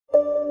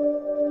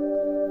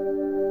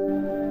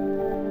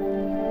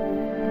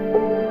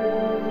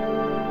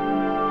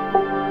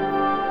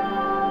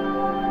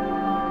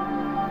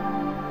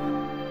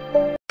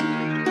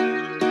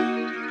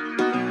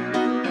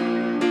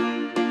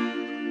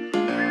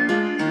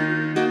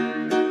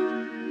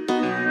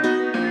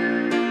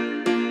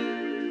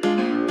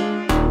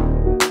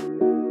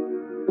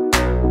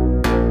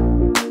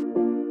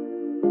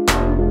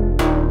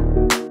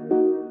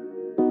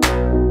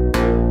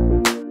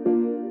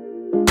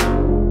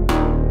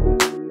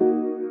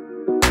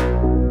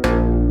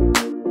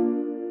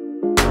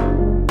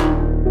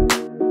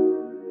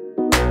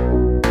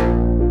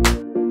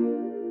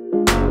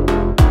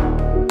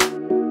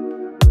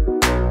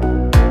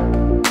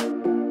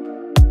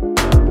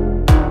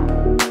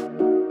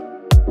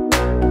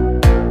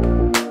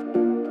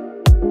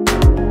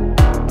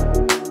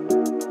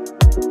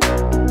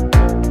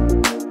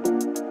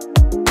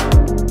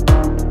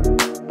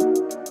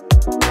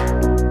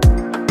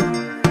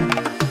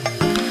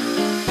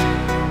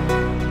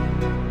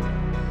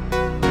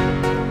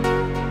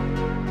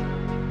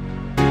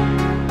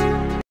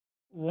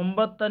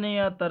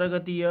ಒಂಬತ್ತನೆಯ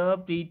ತರಗತಿಯ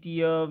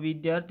ಪ್ರೀತಿಯ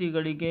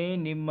ವಿದ್ಯಾರ್ಥಿಗಳಿಗೆ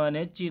ನಿಮ್ಮ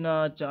ನೆಚ್ಚಿನ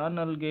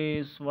ಚಾನಲ್ಗೆ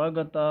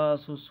ಸ್ವಾಗತ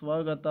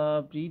ಸುಸ್ವಾಗತ.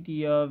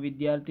 ಪ್ರೀತಿಯ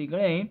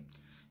ವಿದ್ಯಾರ್ಥಿಗಳೇ,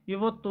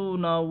 ಇವತ್ತು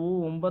ನಾವು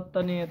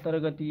 9ನೇ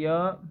ತರಗತಿಯ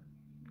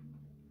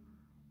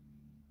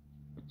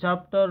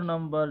ಚಾಪ್ಟರ್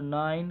ನಂಬರ್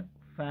 9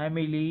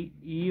 ಫ್ಯಾಮಿಲಿ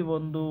ಈ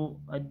ಒಂದು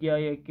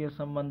ಅಧ್ಯಾಯಕ್ಕೆ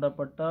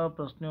ಸಂಬಂಧಪಟ್ಟ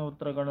ಪ್ರಶ್ನೆ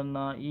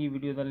ಉತ್ತರಗಳನ್ನು ಈ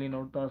ವಿಡಿಯೋದಲ್ಲಿ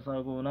ನೋಡ್ತಾ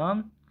ಸಾಗೋಣ.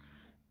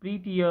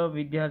 ಪ್ರೀತಿಯ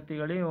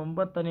ವಿದ್ಯಾರ್ಥಿಗಳೇ,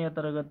 9ನೇ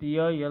ತರಗತಿಯ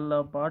ಎಲ್ಲ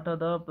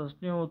ಪಾಠದ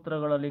ಪ್ರಶ್ನೆ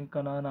ಉತ್ತರಗಳ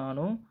ಲಿಂಕನ್ನು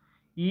ನಾನು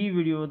ಈ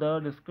ವಿಡಿಯೋದ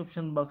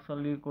ಡಿಸ್ಕ್ರಿಪ್ಷನ್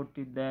ಬಾಕ್ಸಲ್ಲಿ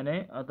ಕೊಟ್ಟಿದ್ದೇನೆ,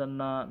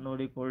 ಅದನ್ನು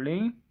ನೋಡಿಕೊಳ್ಳಿ.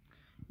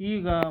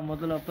 ಈಗ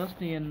ಮೊದಲ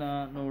ಪ್ರಶ್ನೆಯನ್ನು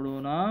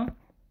ನೋಡೋಣ.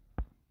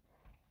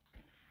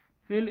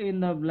 Fill in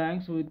the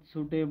blanks with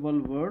suitable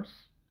words.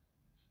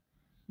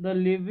 The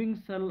living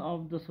cell of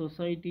the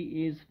society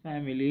is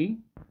family.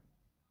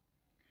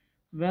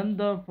 When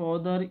the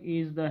father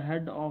is the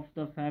head of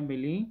the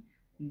family,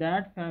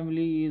 that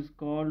family is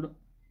called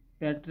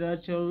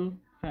patriarchal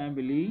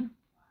family,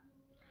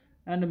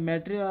 and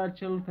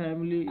matriarchal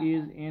family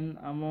is in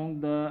among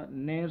the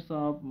Nairs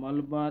of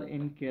Malabar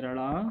in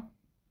Kerala.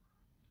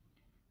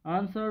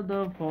 Answer the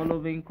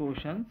following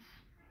questions.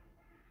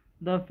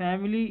 The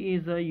family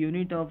is a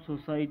unit of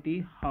society.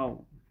 How?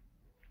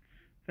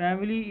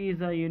 Family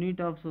is a unit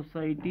of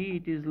society.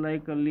 It is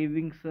like a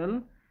living cell.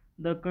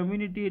 The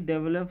community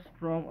develops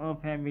from a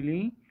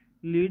family,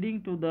 leading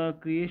to the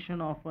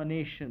creation of a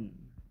nation.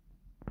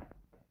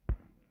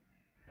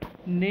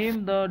 Name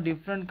the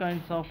different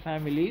kinds of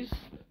families.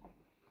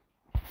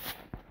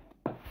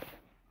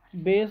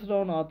 Based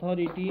on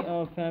authority, a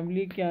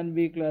family can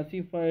be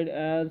classified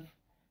as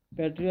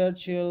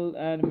patriarchal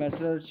and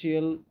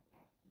matriarchal.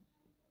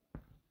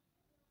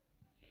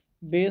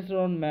 Based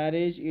on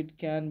marriage, it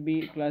can be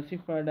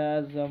classified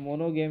as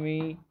monogamy,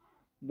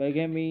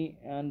 bigamy,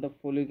 and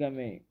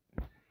polygamy.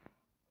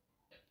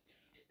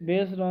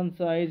 Based on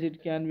size, it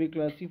can be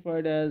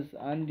classified as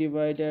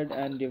undivided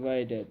and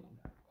divided.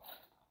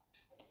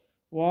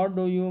 What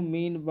do you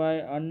mean by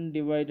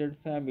undivided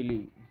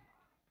family?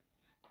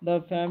 The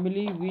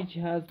family which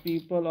has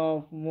people of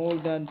more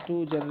than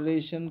 2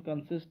 generations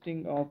consisting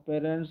of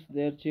parents,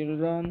 their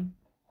children,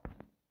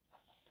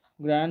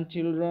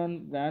 grandchildren,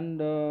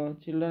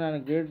 grandchildren and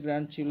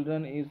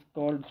great-grandchildren is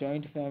called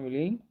joint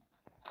family.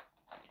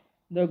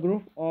 The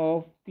group of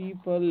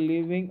people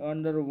living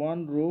under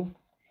one roof,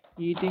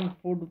 eating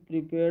food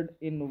prepared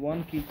in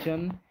one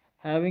kitchen,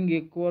 having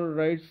equal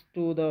rights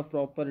to the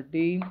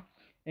property,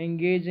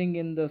 engaging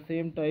in the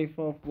same type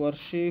of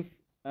worship,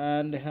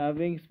 and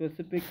having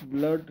specific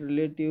blood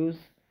relatives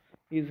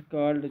is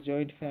called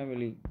joint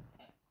family.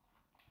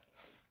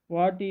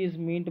 What is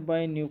meant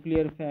by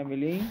nuclear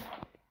family?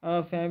 A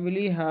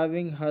family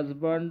having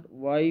husband,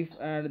 wife,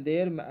 and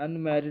their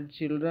unmarried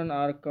children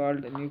are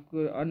called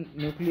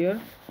nuclear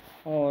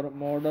or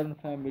modern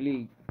family.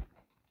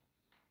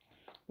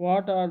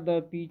 What are the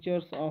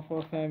features of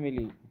a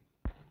family?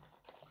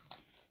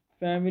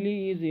 Family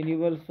is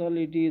universal.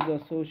 It is a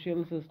social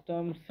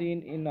system seen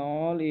in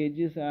all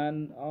ages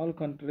and all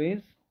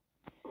countries.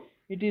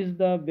 It is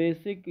the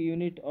basic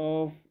unit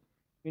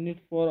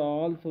for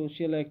all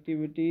social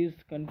activities,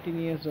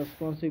 continuous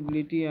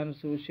responsibility and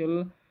social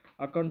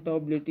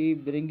accountability,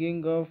 bringing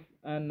up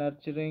and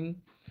nurturing,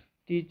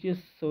 teaches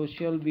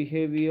social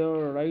behavior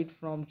right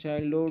from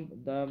childhood.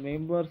 The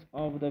members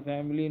of the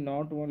family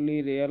not only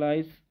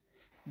realize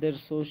their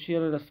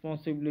social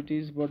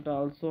responsibilities but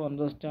also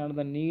understand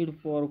the need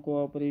for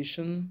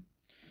cooperation.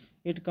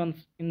 It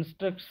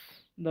instructs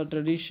the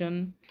tradition.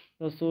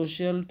 The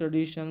social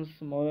traditions,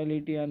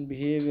 morality and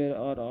behavior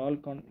are all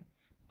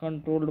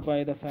controlled by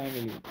the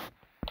family.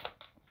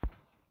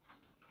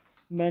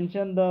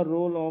 Mention the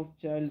role of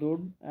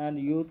childhood and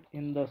youth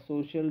in the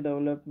social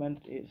development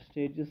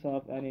stages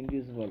of an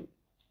individual.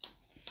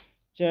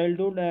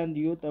 Childhood and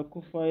youth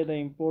occupy the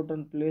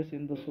important place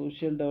in the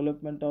social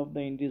development of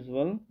the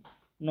individual.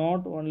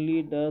 Not only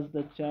does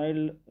the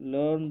child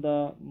learn the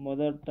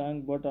mother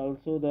tongue but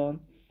also the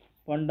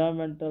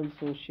fundamental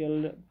social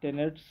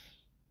tenets.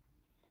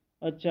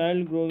 A child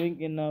growing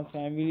in a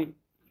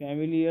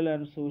familial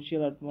and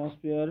social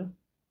atmosphere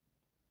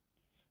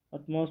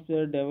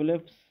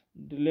develops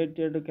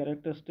related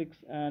characteristics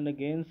and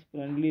gains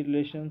friendly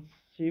relations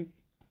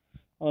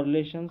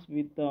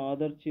with the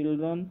other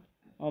children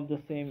of the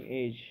same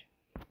age.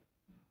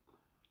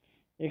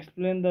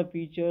 Explain the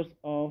features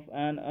of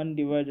an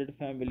undivided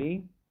family.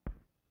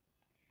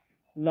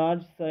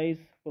 Large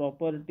size,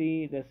 property,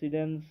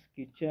 residence,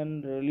 kitchen,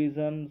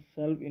 religion,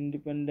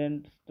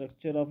 self-independent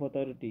structure of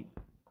authority.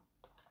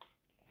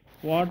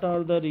 What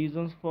are the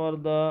reasons for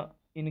the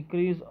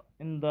increase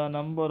in the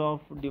number of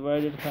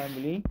divided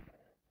family?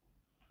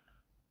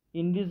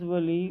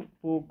 Individually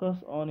focus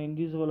on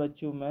individual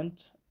achievement,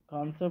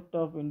 concept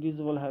of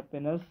individual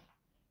happiness,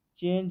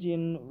 change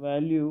in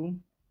value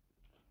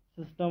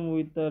system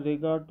with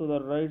regard to the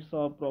rights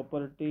of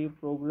property,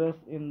 progress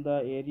in the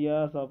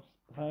areas of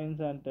science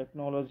and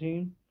technology,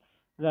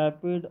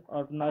 rapid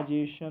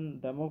urbanization,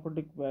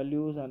 democratic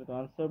values and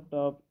concept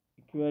of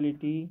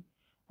equality,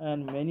 and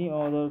many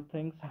other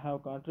things have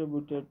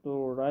contributed to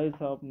rise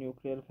of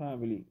nuclear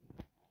family.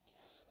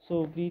 So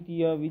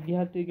ಪ್ರೀತಿಯ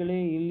ವಿದ್ಯಾರ್ಥಿಗಳೇ,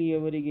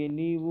 ಇಲ್ಲಿಯವರೆಗೆ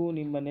ನೀವು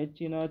ನಿಮ್ಮ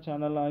ನೆಚ್ಚಿನ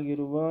channel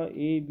ಆಗಿರುವ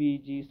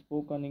ABG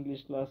spoken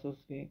English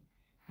ಕ್ಲಾಸಸ್ಗೆ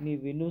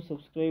ನೀವಿನ್ನೂ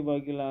subscribe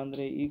ಆಗಿಲ್ಲ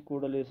ಅಂದರೆ ಈ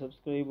ಕೂಡಲೇ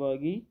ಸಬ್ಸ್ಕ್ರೈಬ್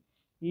ಆಗಿ.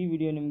 ಈ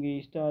ವಿಡಿಯೋ ನಿಮಗೆ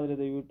ಇಷ್ಟ ಆದರೆ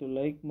ದಯವಿಟ್ಟು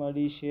ಲೈಕ್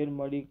ಮಾಡಿ, ಶೇರ್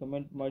ಮಾಡಿ,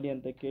 ಕಮೆಂಟ್ ಮಾಡಿ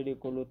ಅಂತ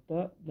ಕೇಳಿಕೊಳ್ಳುತ್ತಾ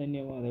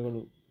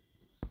ಧನ್ಯವಾದಗಳು.